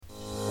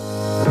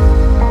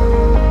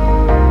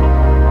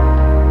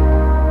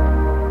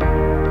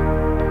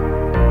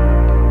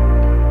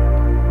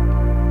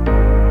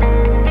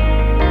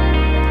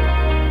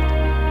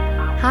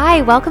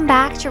Hi, welcome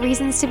back to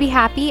Reasons to Be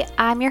Happy.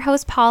 I'm your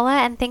host,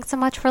 Paula, and thanks so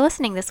much for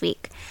listening this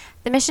week.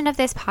 The mission of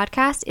this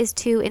podcast is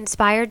to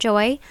inspire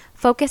joy,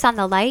 focus on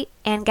the light,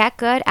 and get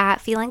good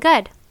at feeling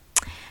good.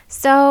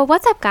 So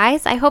what's up,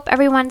 guys? I hope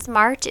everyone's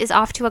March is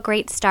off to a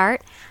great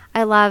start.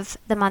 I love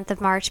the month of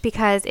March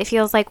because it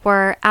feels like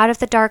we're out of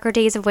the darker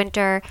days of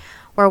winter.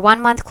 We're 1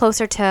 month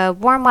closer to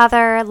warm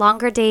weather,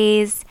 longer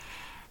days.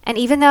 And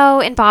even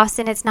though in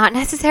Boston it's not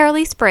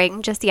necessarily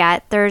spring just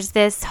yet, there's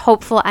this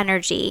hopeful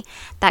energy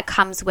that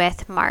comes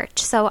with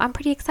March. So I'm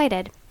pretty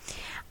excited.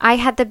 I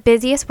had the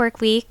busiest work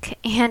week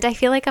and I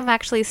feel like I'm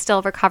actually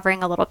still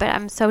recovering a little bit.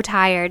 I'm so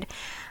tired.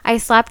 I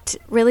slept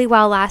really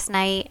well last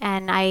night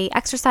and I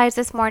exercised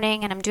this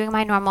morning and I'm doing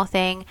my normal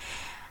thing,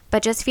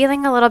 but just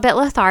feeling a little bit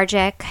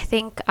lethargic. I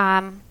think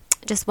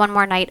just one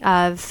more night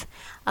of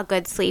a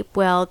good sleep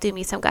will do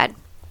me some good.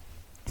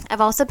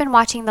 I've also been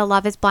watching the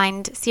Love is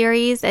Blind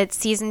series. It's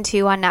season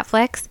 2 on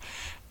Netflix.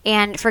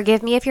 And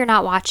forgive me if you're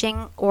not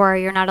watching or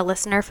you're not a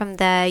listener from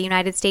the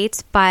United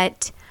States,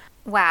 but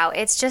wow,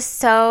 it's just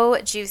so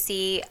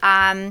juicy.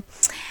 I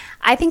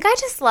think I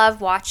just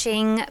love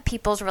watching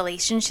people's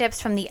relationships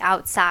from the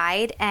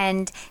outside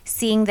and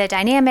seeing the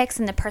dynamics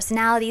and the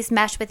personalities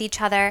mesh with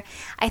each other.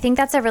 I think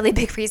that's a really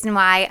big reason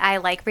why I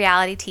like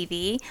reality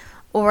TV,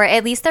 or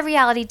at least the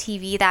reality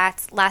TV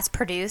that's less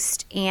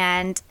produced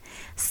and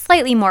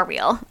slightly more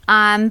real.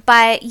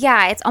 But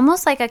yeah, it's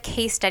almost like a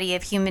case study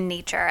of human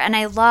nature. And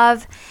I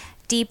love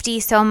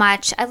Deepti so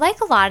much. I like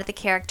a lot of the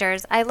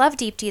characters. I love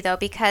Deepti though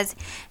because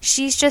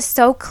she's just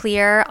so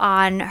clear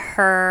on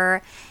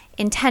her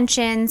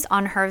intentions,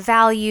 on her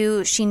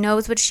value. She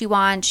knows what she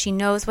wants. She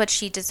knows what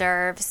she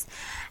deserves.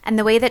 And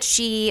the way that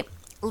she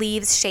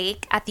leaves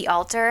Shake at the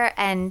altar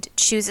and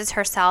chooses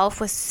herself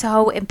was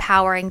so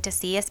empowering to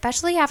see,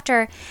 especially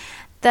after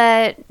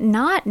the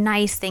not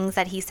nice things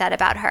that he said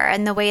about her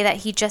and the way that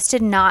he just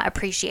did not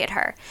appreciate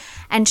her.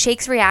 And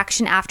Shake's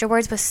reaction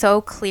afterwards was so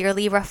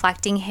clearly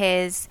reflecting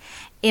his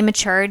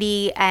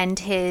immaturity and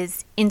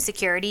his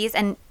insecurities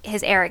and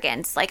his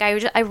arrogance. Like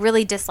I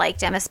really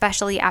disliked him,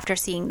 especially after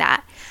seeing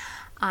that.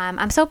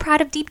 I'm so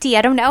proud of Deepti.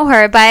 I don't know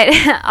her, but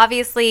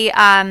obviously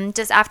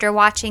just after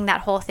watching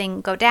that whole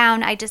thing go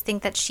down, I just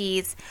think that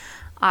she's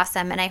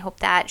awesome. And I hope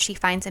that she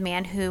finds a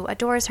man who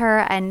adores her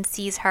and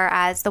sees her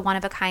as the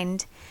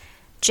one-of-a-kind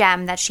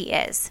gem that she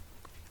is.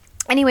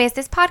 Anyways,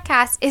 this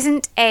podcast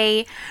isn't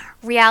a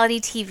reality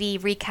TV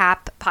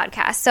recap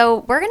podcast, so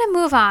we're going to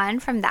move on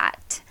from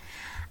that.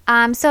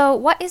 So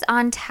what is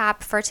on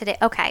tap for today?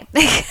 Okay.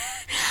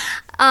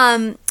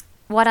 I'm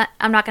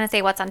not going to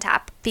say what's on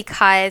tap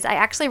because I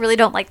actually really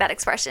don't like that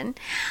expression.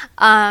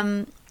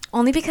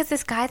 Only because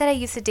this guy that I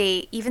used to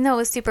date, even though it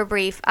was super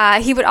brief,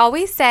 he would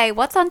always say,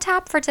 "What's on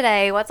tap for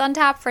today? What's on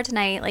tap for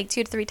tonight?" like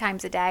 2 to 3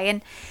 times a day.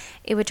 And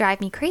it would drive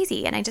me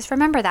crazy. And I just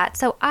remember that.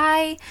 So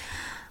I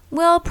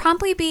will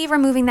promptly be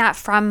removing that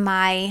from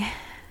my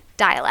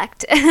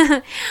dialect.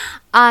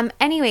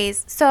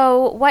 Anyways,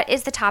 so what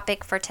is the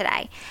topic for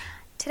today?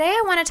 Today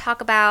I want to talk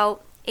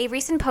about a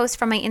recent post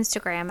from my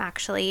Instagram,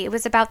 actually. It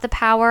was about the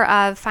power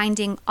of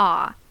finding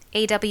awe,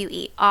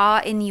 A-W-E,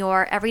 awe in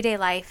your everyday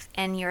life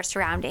and your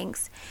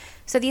surroundings.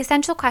 So the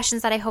essential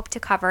questions that I hope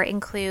to cover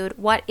include,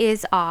 what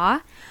is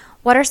awe?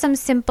 What are some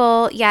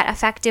simple yet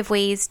effective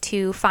ways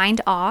to find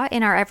awe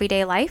in our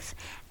everyday life?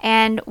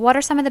 And what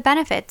are some of the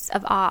benefits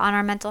of awe on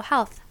our mental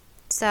health?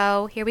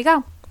 So here we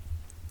go.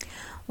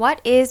 What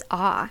is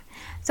awe?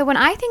 So when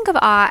I think of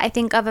awe, I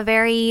think of a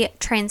very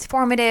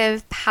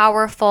transformative,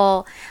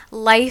 powerful,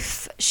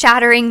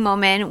 life-shattering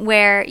moment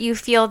where you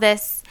feel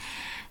this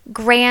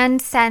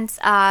grand sense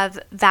of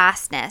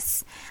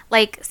vastness,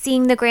 like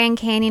seeing the Grand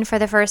Canyon for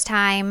the first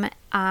time,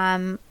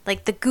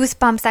 like the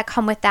goosebumps that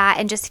come with that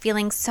and just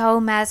feeling so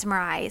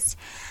mesmerized.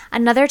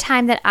 Another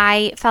time that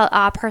I felt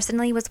awe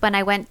personally was when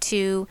I went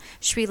to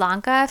Sri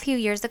Lanka a few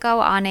years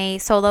ago on a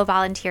solo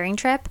volunteering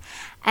trip.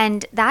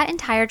 And that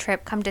entire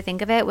trip, come to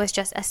think of it, was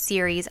just a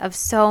series of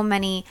so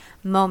many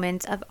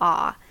moments of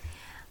awe.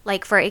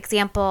 Like, for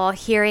example,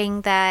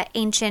 hearing the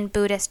ancient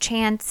Buddhist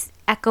chants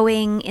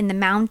echoing in the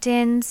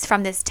mountains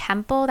from this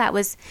temple that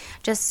was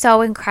just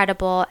so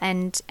incredible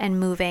and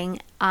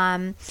moving.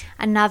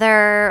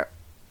 Another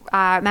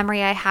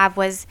memory I have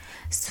was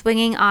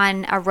swinging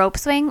on a rope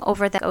swing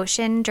over the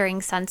ocean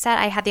during sunset.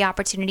 I had the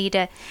opportunity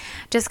to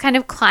just kind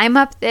of climb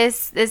up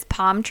this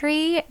palm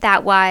tree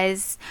that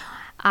was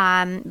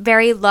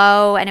very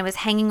low and it was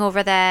hanging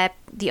over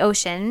the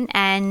ocean,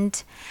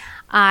 and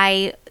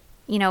I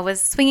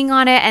was swinging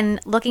on it and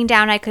looking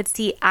down, I could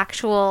see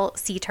actual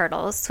sea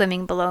turtles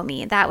swimming below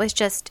me. That was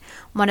just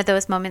one of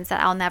those moments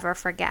that I'll never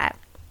forget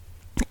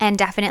and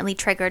definitely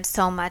triggered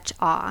so much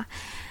awe.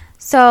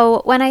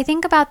 So when I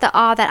think about the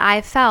awe that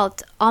I've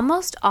felt,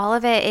 almost all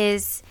of it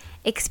is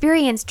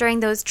experienced during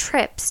those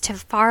trips to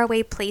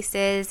faraway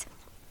places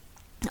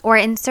or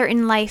in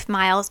certain life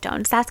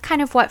milestones. That's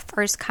kind of what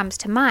first comes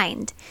to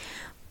mind.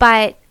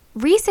 But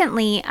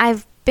recently,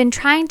 I've been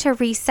trying to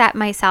reset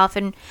myself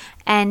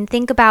and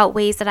think about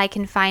ways that I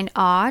can find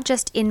awe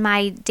just in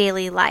my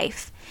daily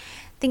life.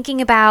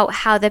 thinking about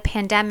how the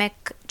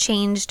pandemic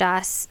changed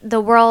us,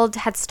 the world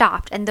had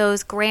stopped, and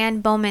those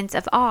grand moments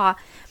of awe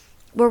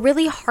were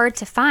really hard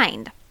to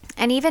find.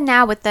 And even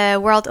now with the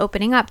world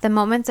opening up, the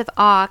moments of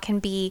awe can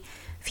be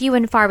few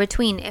and far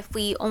between if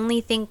we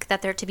only think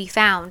that they're to be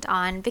found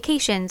on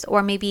vacations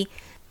or maybe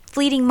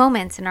fleeting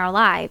moments in our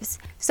lives.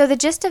 So the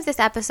gist of this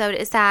episode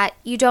is that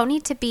you don't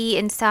need to be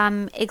in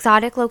some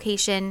exotic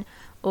location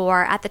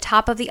or at the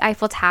top of the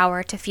Eiffel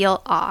Tower to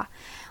feel awe.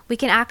 We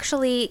can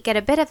actually get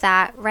a bit of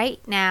that right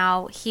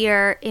now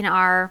here in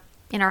our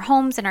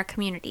homes and our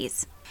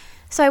communities.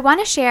 So I want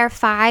to share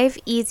 5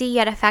 easy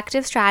yet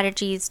effective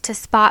strategies to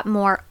spot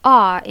more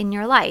awe in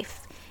your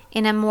life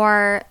in a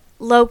more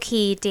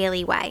low-key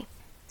daily way.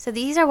 So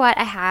these are what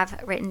I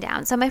have written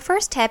down. So my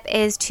first tip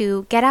is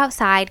to get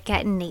outside,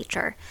 get in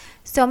nature.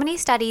 So many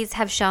studies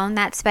have shown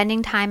that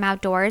spending time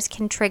outdoors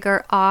can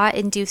trigger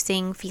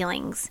awe-inducing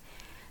feelings.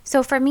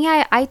 So for me,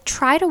 I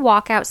try to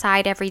walk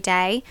outside every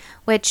day,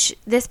 which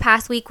this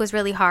past week was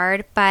really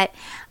hard, but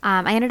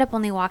I ended up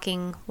only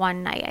walking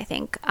one night, I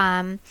think.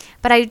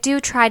 But I do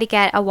try to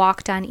get a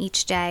walk done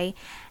each day.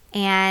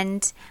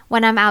 And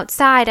when I'm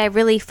outside, I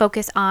really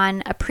focus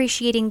on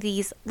appreciating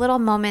these little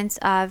moments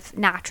of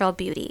natural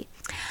beauty.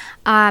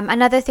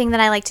 Another thing that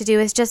I like to do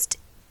is just,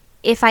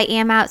 if I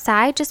am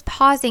outside, just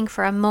pausing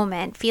for a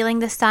moment, feeling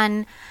the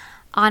sun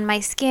on my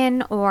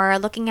skin or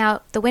looking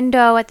out the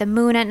window at the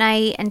moon at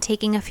night and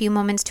taking a few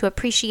moments to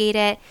appreciate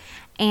it.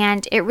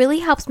 And it really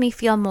helps me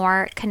feel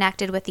more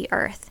connected with the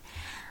earth.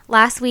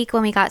 Last week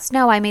when we got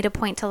snow, I made a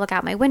point to look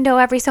out my window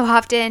every so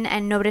often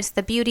and notice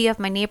the beauty of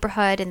my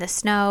neighborhood in the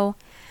snow.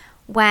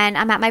 When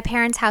I'm at my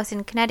parents' house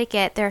in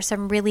Connecticut, there are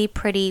some really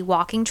pretty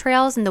walking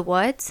trails in the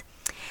woods.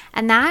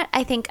 And that,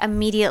 I think,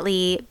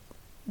 immediately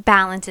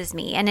balances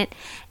me, and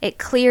it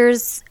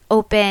clears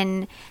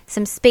open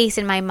some space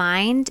in my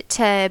mind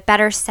to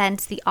better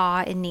sense the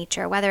awe in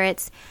nature, whether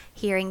it's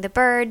hearing the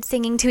birds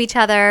singing to each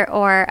other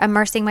or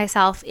immersing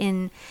myself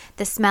in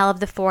the smell of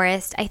the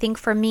forest. I think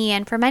for me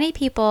and for many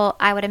people,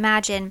 I would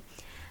imagine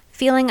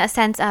feeling a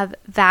sense of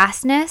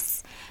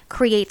vastness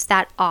creates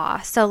that awe.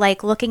 So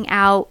like looking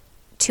out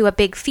to a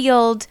big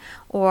field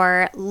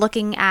or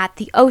looking at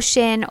the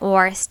ocean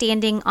or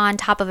standing on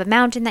top of a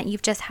mountain that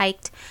you've just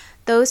hiked,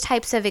 those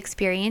types of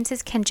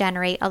experiences can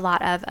generate a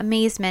lot of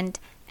amazement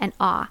and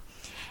awe.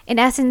 In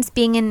essence,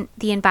 being in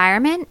the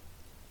environment,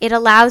 it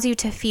allows you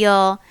to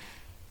feel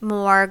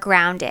more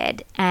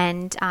grounded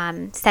and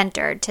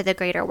centered to the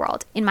greater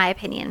world, in my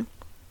opinion.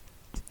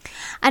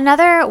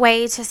 Another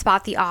way to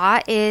spot the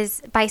awe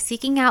is by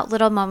seeking out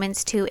little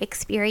moments to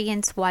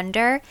experience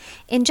wonder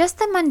in just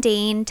the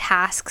mundane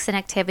tasks and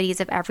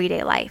activities of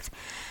everyday life.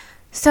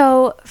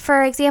 So,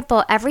 for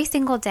example, every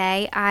single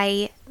day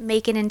I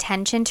make an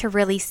intention to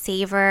really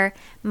savor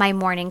my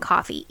morning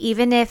coffee,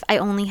 even if I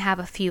only have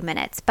a few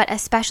minutes. But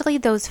especially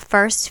those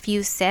first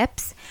few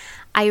sips,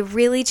 I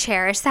really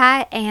cherish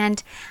that,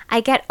 and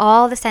I get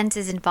all the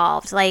senses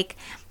involved, like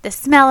the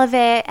smell of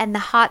it and the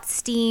hot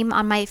steam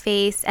on my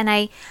face, and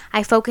I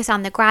focus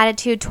on the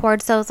gratitude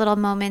towards those little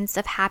moments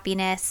of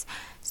happiness.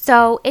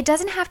 So it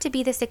doesn't have to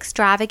be this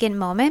extravagant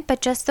moment,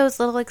 but just those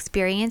little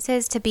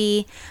experiences to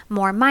be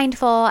more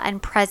mindful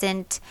and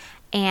present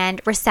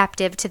and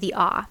receptive to the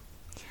awe.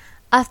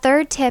 A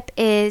third tip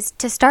is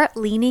to start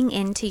leaning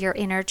into your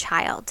inner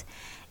child.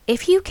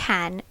 If you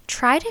can,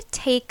 try to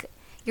take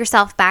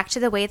yourself back to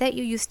the way that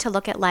you used to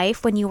look at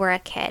life when you were a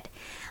kid,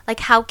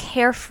 like how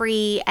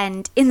carefree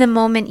and in the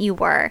moment you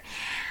were.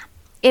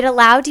 It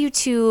allowed you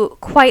to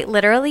quite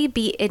literally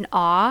be in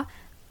awe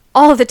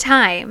all the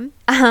time.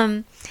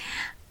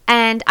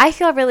 And I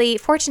feel really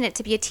fortunate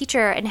to be a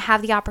teacher and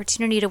have the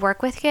opportunity to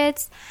work with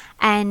kids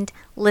and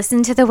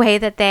listen to the way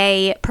that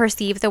they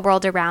perceive the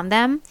world around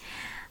them.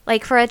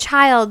 Like for a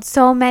child,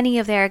 so many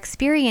of their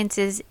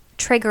experiences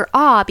trigger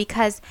awe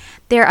because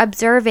they're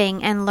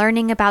observing and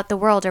learning about the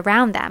world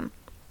around them.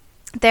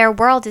 Their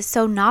world is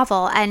so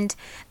novel and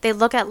they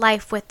look at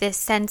life with this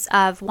sense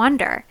of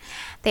wonder.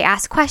 They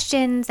ask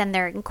questions and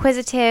they're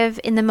inquisitive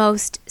in the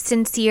most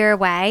sincere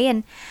way.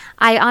 And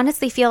I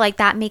honestly feel like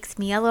that makes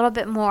me a little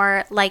bit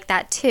more like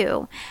that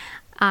too.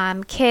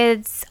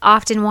 Kids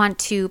often want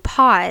to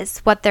pause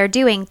what they're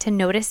doing to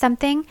notice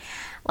something,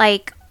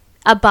 like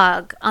a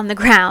bug on the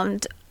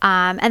ground.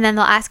 And then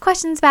they'll ask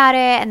questions about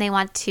it and they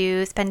want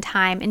to spend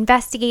time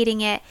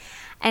investigating it.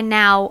 And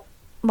now,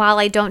 while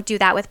I don't do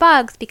that with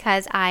bugs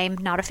because I'm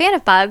not a fan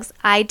of bugs,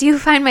 I do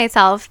find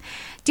myself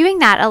doing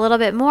that a little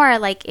bit more,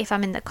 like if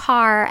I'm in the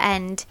car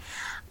and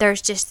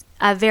there's just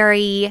a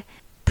very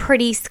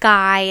pretty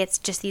sky, it's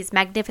just these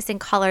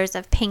magnificent colors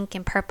of pink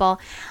and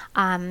purple.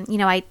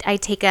 I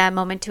take a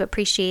moment to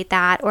appreciate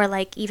that, or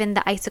like even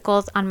the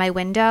icicles on my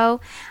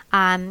window.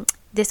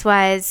 This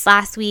was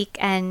last week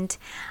and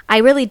I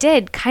really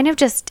did kind of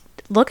just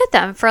look at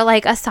them for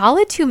like a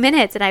solid 2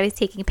 minutes, and I was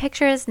taking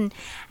pictures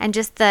and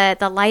just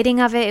the lighting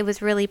of it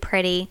was really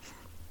pretty.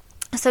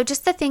 So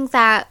just the things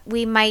that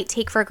we might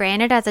take for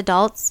granted as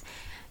adults,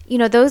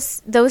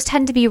 those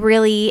tend to be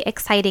really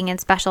exciting and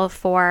special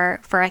for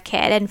a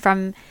kid and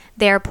from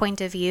their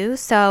point of view.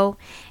 So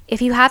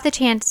if you have the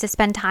chance to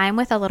spend time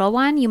with a little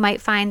one, you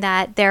might find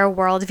that their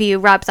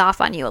worldview rubs off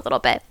on you a little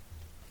bit.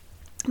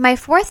 My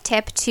fourth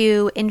tip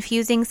to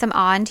infusing some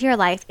awe into your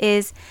life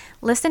is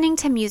listening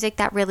to music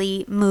that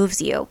really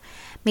moves you.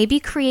 Maybe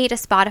create a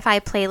Spotify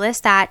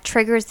playlist that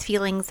triggers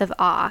feelings of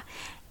awe.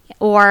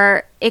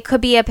 Or it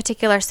could be a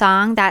particular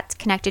song that's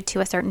connected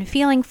to a certain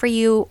feeling for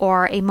you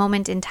or a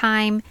moment in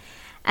time.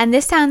 And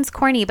this sounds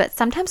corny, but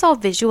sometimes I'll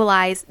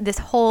visualize this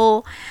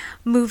whole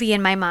movie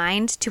in my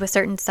mind to a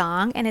certain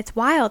song. And it's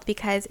wild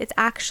because it's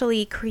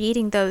actually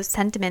creating those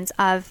sentiments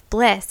of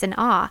bliss and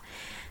awe.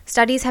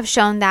 Studies have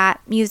shown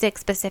that music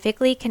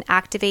specifically can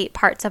activate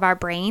parts of our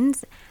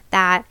brains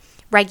that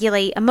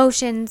regulate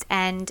emotions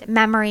and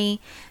memory.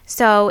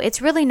 So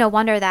it's really no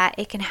wonder that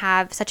it can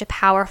have such a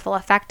powerful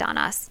effect on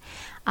us.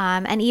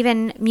 And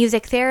even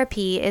music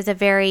therapy is a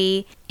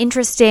very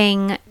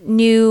interesting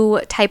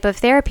new type of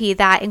therapy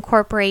that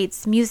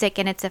incorporates music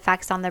and its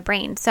effects on the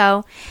brain.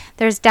 So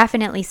there's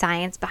definitely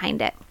science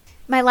behind it.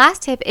 My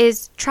last tip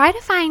is try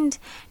to find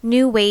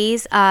new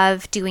ways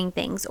of doing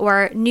things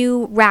or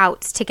new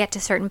routes to get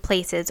to certain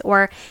places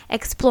or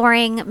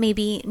exploring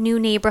maybe new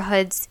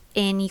neighborhoods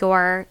in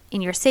your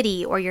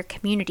city or your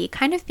community,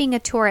 kind of being a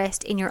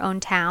tourist in your own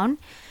town.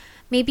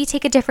 Maybe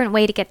take a different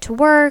way to get to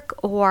work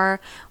or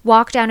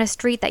walk down a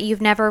street that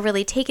you've never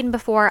really taken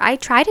before. I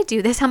try to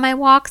do this on my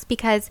walks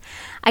because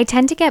I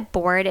tend to get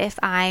bored if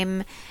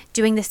I'm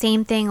doing the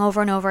same thing over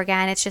and over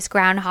again. It's just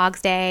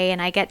Groundhog's Day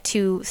and I get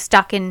too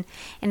stuck in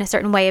a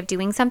certain way of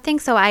doing something.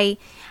 So I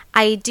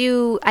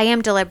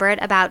am deliberate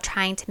about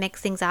trying to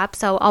mix things up.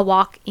 So I'll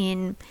walk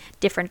in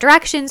different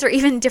directions or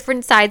even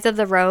different sides of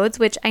the roads,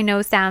 which I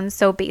know sounds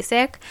so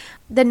basic.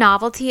 The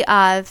novelty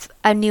of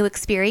a new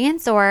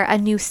experience or a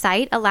new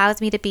site allows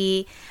me to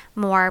be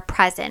more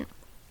present.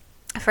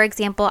 For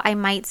example, I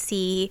might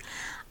see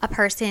a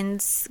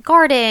person's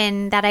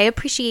garden that I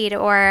appreciate,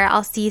 or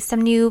I'll see some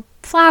new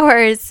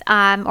flowers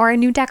or a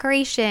new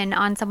decoration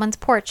on someone's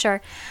porch,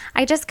 or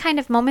I just kind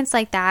of moments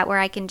like that where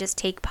I can just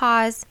take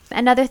pause.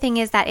 Another thing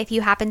is that if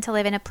you happen to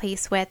live in a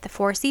place with the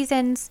 4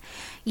 seasons,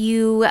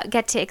 you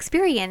get to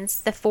experience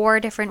the 4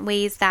 different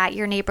ways that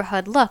your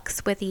neighborhood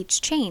looks with each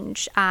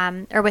change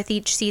or with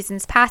each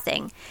season's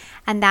passing.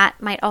 And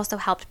that might also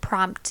help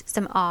prompt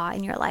some awe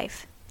in your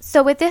life.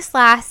 So with this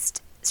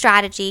last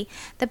strategy,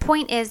 the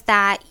point is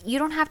that you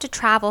don't have to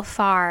travel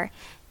far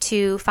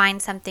to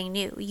find something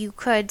new. You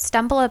could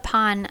stumble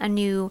upon a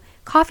new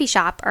coffee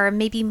shop or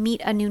maybe meet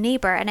a new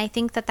neighbor, and I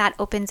think that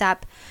opens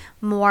up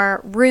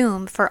more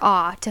room for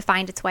awe to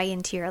find its way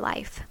into your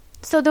life.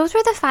 So those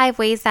were the 5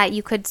 ways that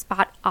you could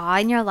spot awe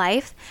in your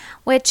life,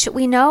 which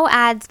we know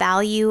adds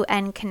value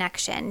and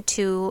connection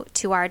to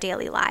our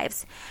daily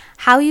lives.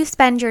 How you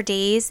spend your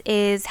days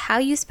is how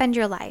you spend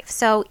your life.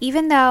 So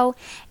even though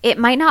it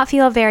might not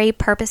feel very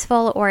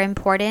purposeful or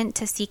important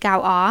to seek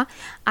out awe,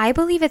 I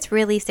believe it's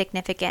really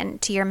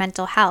significant to your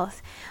mental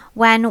health.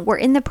 When we're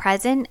in the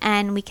present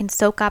and we can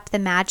soak up the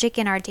magic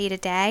in our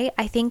day-to-day,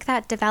 I think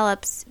that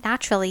develops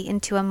naturally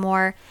into a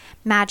more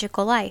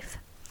magical life.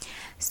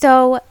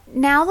 So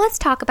now let's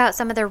talk about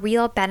some of the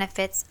real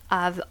benefits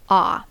of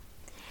awe.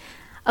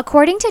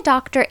 According to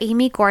Dr.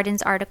 Amy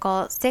Gordon's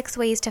article, 6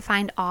 Ways to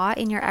Find Awe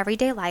in Your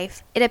Everyday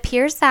Life, it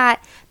appears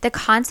that the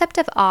concept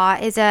of awe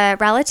is a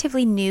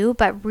relatively new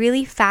but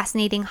really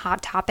fascinating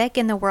hot topic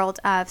in the world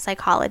of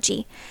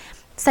psychology.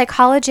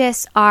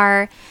 Psychologists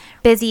are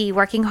busy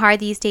working hard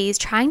these days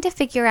trying to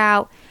figure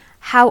out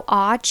how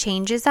awe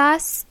changes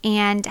us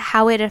and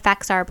how it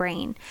affects our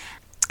brain.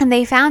 And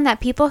they found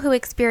that people who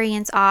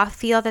experience awe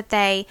feel that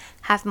they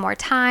have more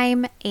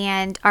time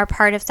and are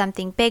part of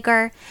something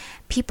bigger.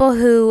 People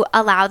who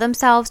allow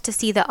themselves to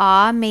see the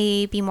awe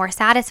may be more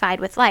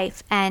satisfied with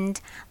life and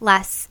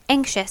less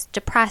anxious,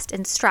 depressed,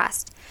 and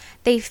stressed.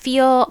 They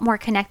feel more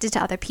connected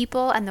to other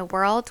people and the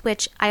world,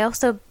 which I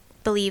also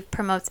believe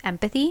promotes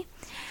empathy.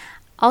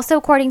 Also,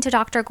 according to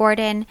Dr.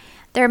 Gordon,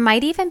 there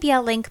might even be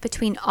a link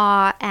between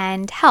awe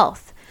and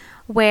health,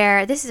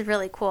 where this is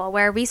really cool,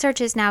 where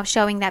research is now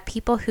showing that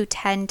people who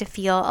tend to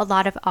feel a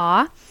lot of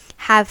awe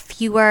have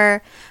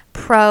fewer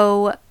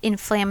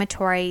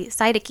pro-inflammatory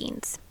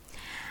cytokines.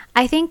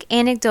 I think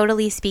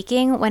anecdotally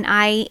speaking, when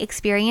I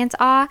experience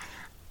awe,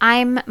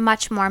 I'm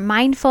much more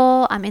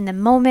mindful, I'm in the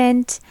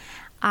moment.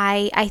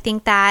 I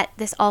think that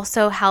this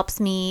also helps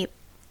me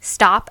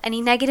stop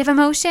any negative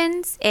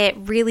emotions. It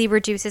really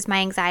reduces my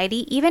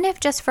anxiety, even if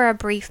just for a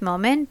brief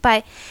moment,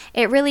 but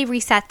it really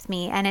resets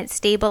me and it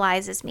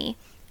stabilizes me.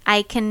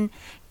 I can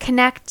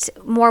connect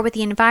more with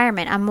the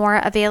environment. I'm more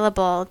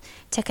available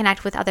to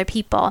connect with other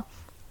people.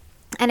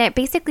 And it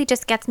basically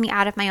just gets me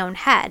out of my own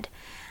head.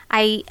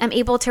 I am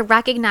able to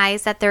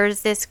recognize that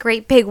there's this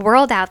great big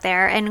world out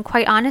there, and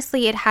quite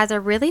honestly, it has a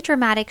really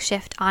dramatic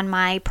shift on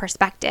my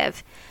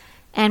perspective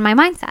and my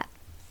mindset.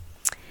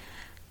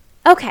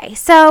 Okay,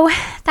 so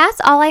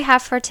that's all I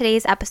have for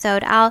today's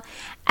episode. I'll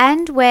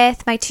end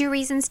with my 2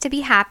 reasons to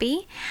be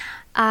happy.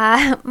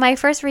 My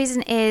first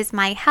reason is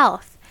my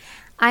health.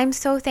 I'm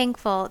so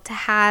thankful to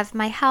have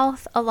my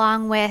health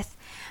along with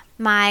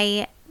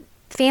my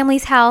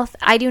family's health.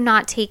 I do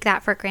not take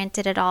that for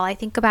granted at all. I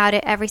think about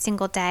it every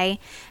single day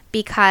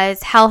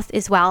because health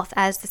is wealth,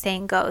 as the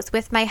saying goes.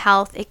 With my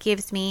health, it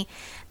gives me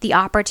the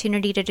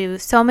opportunity to do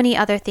so many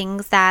other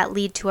things that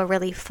lead to a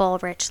really full,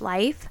 rich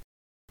life.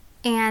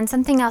 And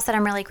something else that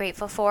I'm really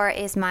grateful for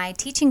is my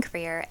teaching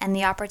career and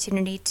the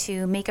opportunity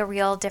to make a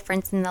real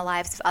difference in the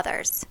lives of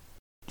others.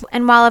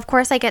 And while, of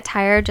course, I get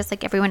tired just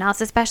like everyone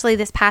else, especially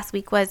this past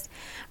week was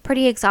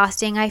pretty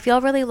exhausting, I feel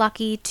really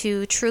lucky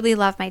to truly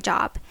love my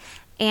job.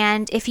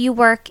 And if you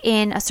work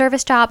in a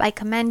service job, I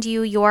commend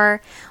you.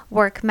 Your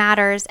work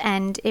matters,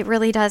 and it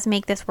really does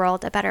make this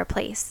world a better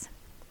place.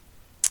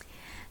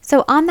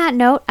 So on that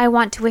note, I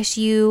want to wish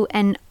you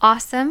an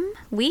awesome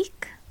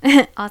week.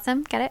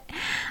 Awesome, get it?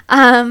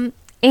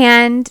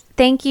 And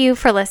thank you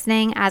for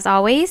listening, as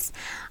always.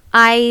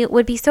 I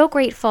would be so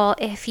grateful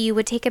if you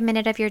would take a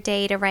minute of your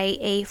day to write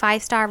a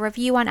 5-star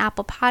review on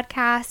Apple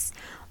Podcasts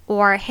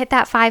or hit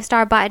that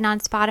 5-star button on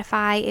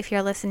Spotify if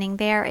you're listening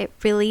there. It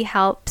really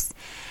helps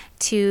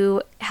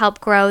to help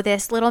grow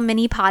this little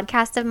mini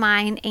podcast of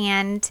mine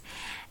and,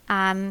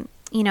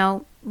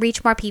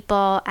 reach more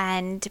people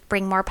and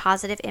bring more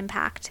positive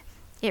impact.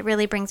 It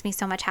really brings me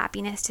so much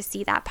happiness to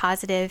see that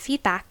positive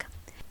feedback.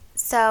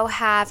 So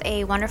have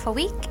a wonderful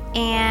week,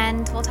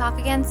 and we'll talk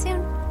again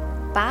soon.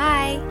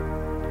 Bye.